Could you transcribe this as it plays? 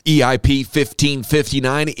EIP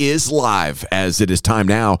 1559 is live, as it is time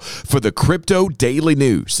now for the Crypto Daily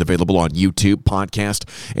News, available on YouTube, podcast,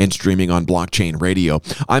 and streaming on Blockchain Radio.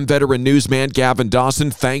 I'm veteran newsman Gavin Dawson.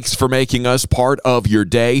 Thanks for making us part of your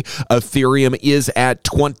day. Ethereum is at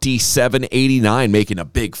 $27.89, making a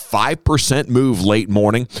big 5% move late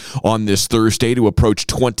morning on this Thursday to approach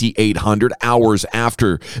 2,800 hours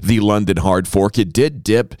after the London hard fork. It did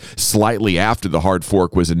dip slightly after the hard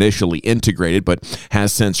fork was initially integrated, but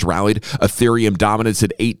has since rallied. Ethereum dominance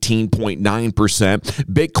at 18.9%.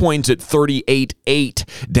 Bitcoin's at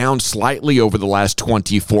 38.8, down slightly over the last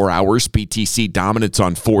 24 hours. BTC dominance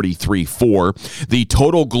on 43.4. The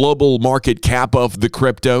total global market cap of the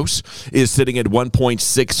cryptos is sitting at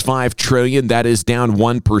 1.65 trillion. That is down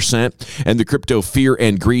 1%. And the crypto fear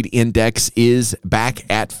and greed index is back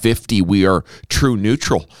at 50. We are true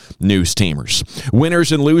neutral news teamers.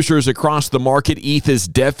 Winners and losers across the market. ETH is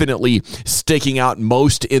definitely sticking out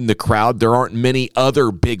most in the crowd. There aren't many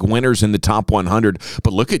other big winners in the top 100,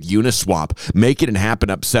 but look at Uniswap. Make it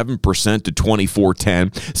happen, up 7% to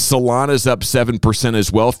 24.10. Solana's up 7%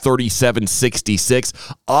 as well,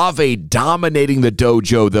 37.66. Aave dominating the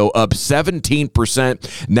dojo, though, up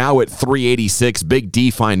 17%, now at 386. Big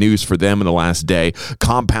DeFi news for them in the last day.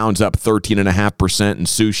 Compound's up 13.5%, and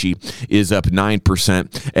Sushi is up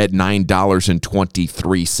 9% at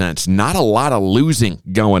 $9.23. Not a lot of losing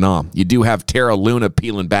going on. You do have Terra Luna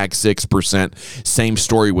peeling back 6%. Same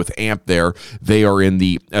story with AMP there. They are in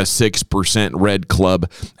the 6% red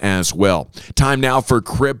club as well. Time now for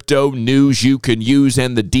crypto news you can use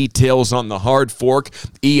and the details on the hard fork.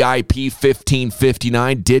 EIP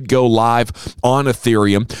 1559 did go live on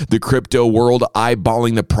Ethereum. The crypto world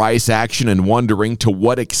eyeballing the price action and wondering to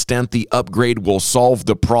what extent the upgrade will solve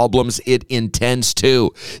the problems it intends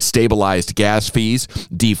to. Stabilized gas fees,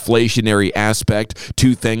 deflationary aspect,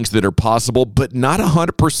 two things that are possible but not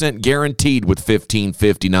 100% guaranteed with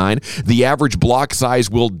 1559. The average block size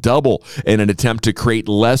will double in an attempt to create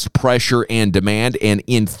less pressure and demand, and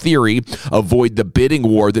in theory, avoid the bidding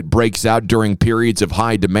war that breaks out during periods of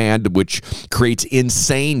high demand, which creates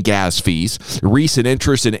insane gas fees. Recent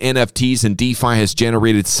interest in NFTs and DeFi has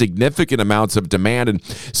generated significant amounts of demand, and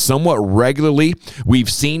somewhat regularly, we've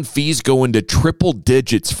seen fees go into triple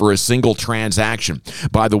digits for a single transaction.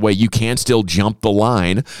 By the way, you can still jump the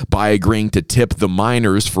line by agreeing to tip the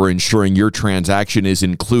miners for ensuring your transaction is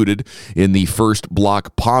included in the first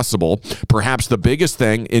block possible. Perhaps the biggest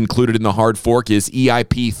thing included in the hard fork is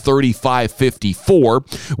EIP 3554,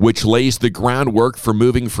 which lays the groundwork for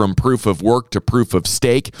moving from proof of work to proof of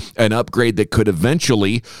stake, an upgrade that could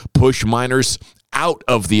eventually push miners out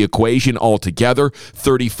of the equation altogether.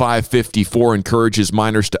 3554 encourages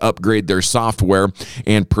miners to upgrade their software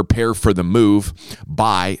and prepare for the move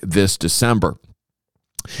by this December.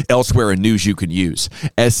 Elsewhere in news you can use,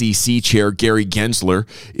 SEC Chair Gary Gensler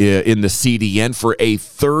in the CDN for a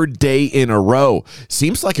third day in a row.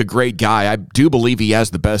 Seems like a great guy. I do believe he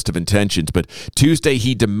has the best of intentions, but Tuesday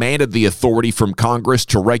he demanded the authority from Congress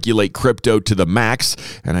to regulate crypto to the max,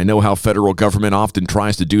 and I know how federal government often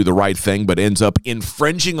tries to do the right thing but ends up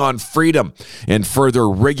infringing on freedom and further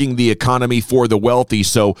rigging the economy for the wealthy.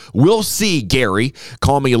 So we'll see, Gary.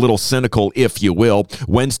 Call me a little cynical if you will.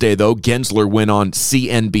 Wednesday, though, Gensler went on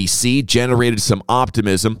CNBC, generated some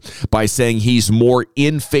optimism by saying he's more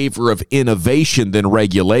in favor of innovation than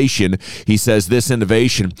regulation. He says this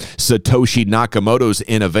innovation, Satoshi Nakamoto's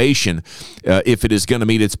innovation, if it is going to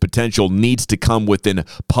meet its potential, needs to come within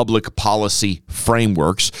public policy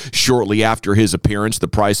frameworks. Shortly after his appearance, the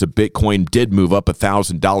price of Bitcoin did move up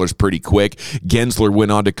 $1,000 pretty quick. Gensler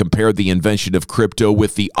went on to compare the invention of crypto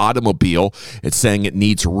with the automobile. It's saying it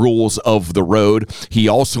needs rules of the road. He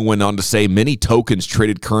also went on to say many tokens traded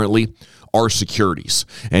currently are securities,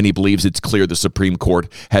 and he believes it's clear the Supreme Court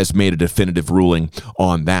has made a definitive ruling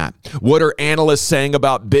on that. What are analysts saying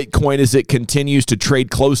about Bitcoin as it continues to trade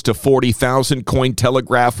close to 40,000?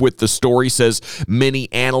 Cointelegraph with the story says many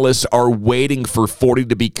analysts are waiting for 40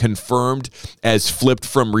 to be confirmed as flipped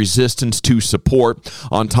from resistance to support.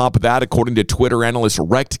 On top of that, according to Twitter analyst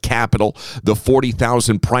Rect Capital, the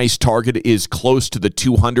 40,000 price target is close to the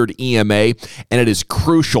 200 EMA, and it is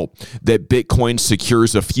crucial that Bitcoin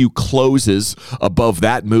secures a few closes above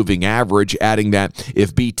that moving average, adding that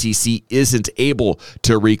if BTC isn't able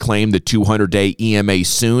to reclaim the 200-day EMA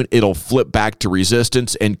soon, it'll flip back to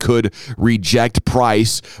resistance and could reject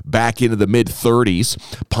price back into the mid-30s.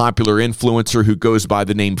 Popular influencer who goes by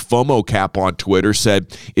the name FOMOCap on Twitter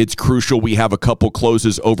said it's crucial we have a couple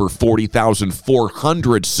closes over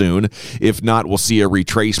 40,400 soon. If not, we'll see a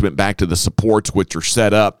retracement back to the supports, which are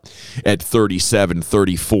set up at 37,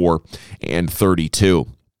 34, and 32.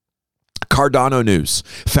 Cardano news.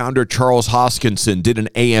 Founder Charles Hoskinson did an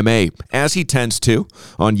AMA, as he tends to,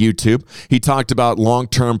 on YouTube. He talked about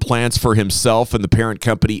long-term plans for himself and the parent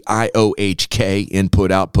company IOHK,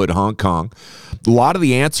 Input Output Hong Kong. A lot of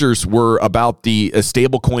the answers were about the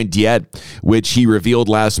stablecoin DIED, which he revealed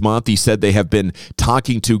last month. He said they have been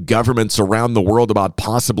talking to governments around the world about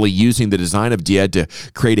possibly using the design of DIED to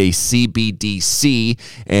create a CBDC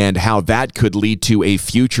and how that could lead to a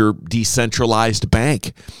future decentralized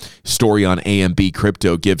bank. Story on AMB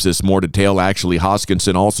Crypto gives us more detail. Actually,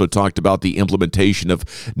 Hoskinson also talked about the implementation of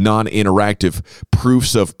non-interactive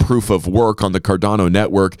proofs of proof of work on the Cardano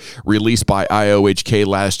network released by IOHK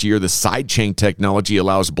last year. The sidechain technology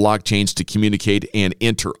allows blockchains to communicate and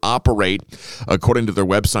interoperate. According to their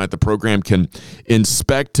website, the program can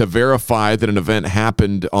inspect to verify that an event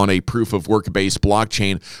happened on a proof of work-based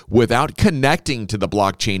blockchain without connecting to the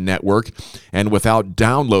blockchain network and without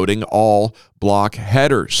downloading all block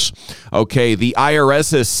headers. Okay, the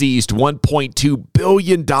IRS has seized $1.2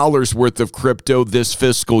 billion worth of crypto this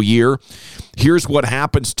fiscal year. Here's what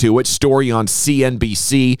happens to it. Story on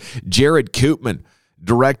CNBC. Jared Koopman,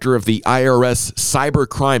 director of the IRS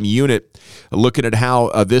Cybercrime Unit, looking at how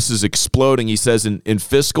this is exploding. He says in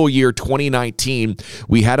fiscal year 2019,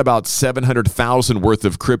 we had about 700,000 worth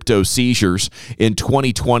of crypto seizures. In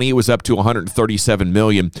 2020, it was up to 137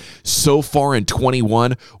 million. So far in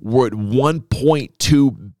 21, we're at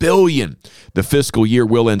 1.2 billion. The fiscal year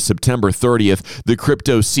will end September 30th. The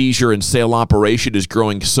crypto seizure and sale operation is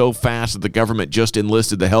growing so fast that the government just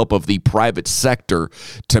enlisted the help of the private sector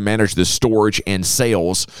to manage the storage and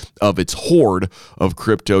sales of its hoard of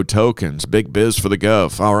crypto tokens. Big biz for the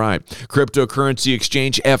gov. All right. Cryptocurrency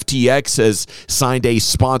exchange FTX has signed a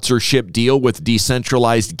sponsorship deal with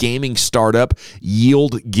decentralized gaming startup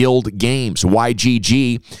Yield Guild Games,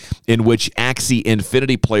 YGG, in which Axie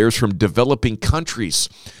Infinity players from developing countries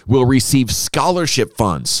will receive scholarship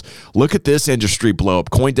funds. Look at this industry blow up.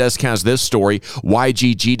 CoinDesk has this story.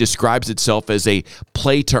 YGG describes itself as a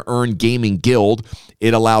play-to-earn gaming guild.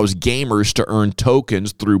 It allows gamers to earn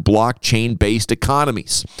tokens through blockchain-based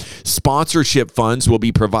economies. Sponsorship funds will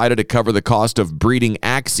be provided to cover the cost of breeding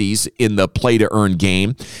Axies in the play-to-earn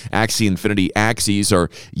game. Axie Infinity Axies are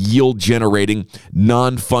yield-generating,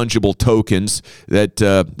 non-fungible tokens that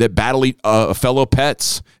battle fellow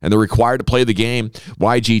pets, and they're required to play the game.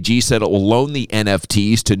 YGG said it will loan the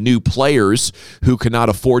NFTs to new players who cannot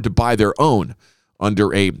afford to buy their own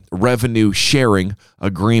under a revenue sharing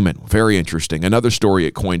agreement. Very interesting. Another story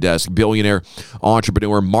at CoinDesk. Billionaire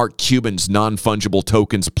entrepreneur Mark Cuban's non-fungible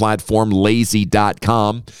tokens platform,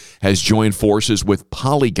 Lazy.com, has joined forces with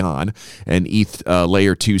Polygon, an ETH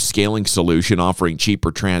Layer 2 scaling solution offering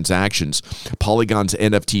cheaper transactions. Polygon's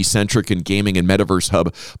NFT-centric and gaming and metaverse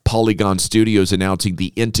hub, Polygon Studios, announcing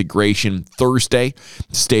the integration Thursday,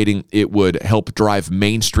 stating it would help drive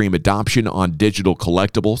mainstream adoption on digital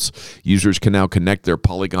collectibles. Users can now connect their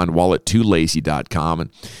Polygon wallet to Lazy.com, and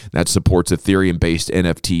that supports Ethereum-based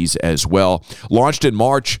NFTs as well. Launched in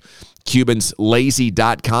March, Cuban's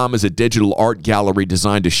Lazy.com is a digital art gallery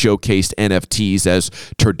designed to showcase NFTs as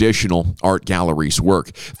traditional art galleries work.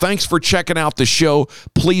 Thanks for checking out the show.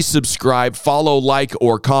 Please subscribe, follow, like,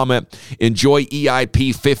 or comment. Enjoy EIP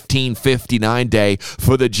 1559 Day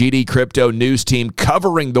for the GD Crypto News Team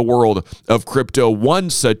covering the world of crypto one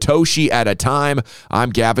Satoshi at a time. I'm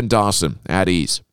Gavin Dawson. At ease.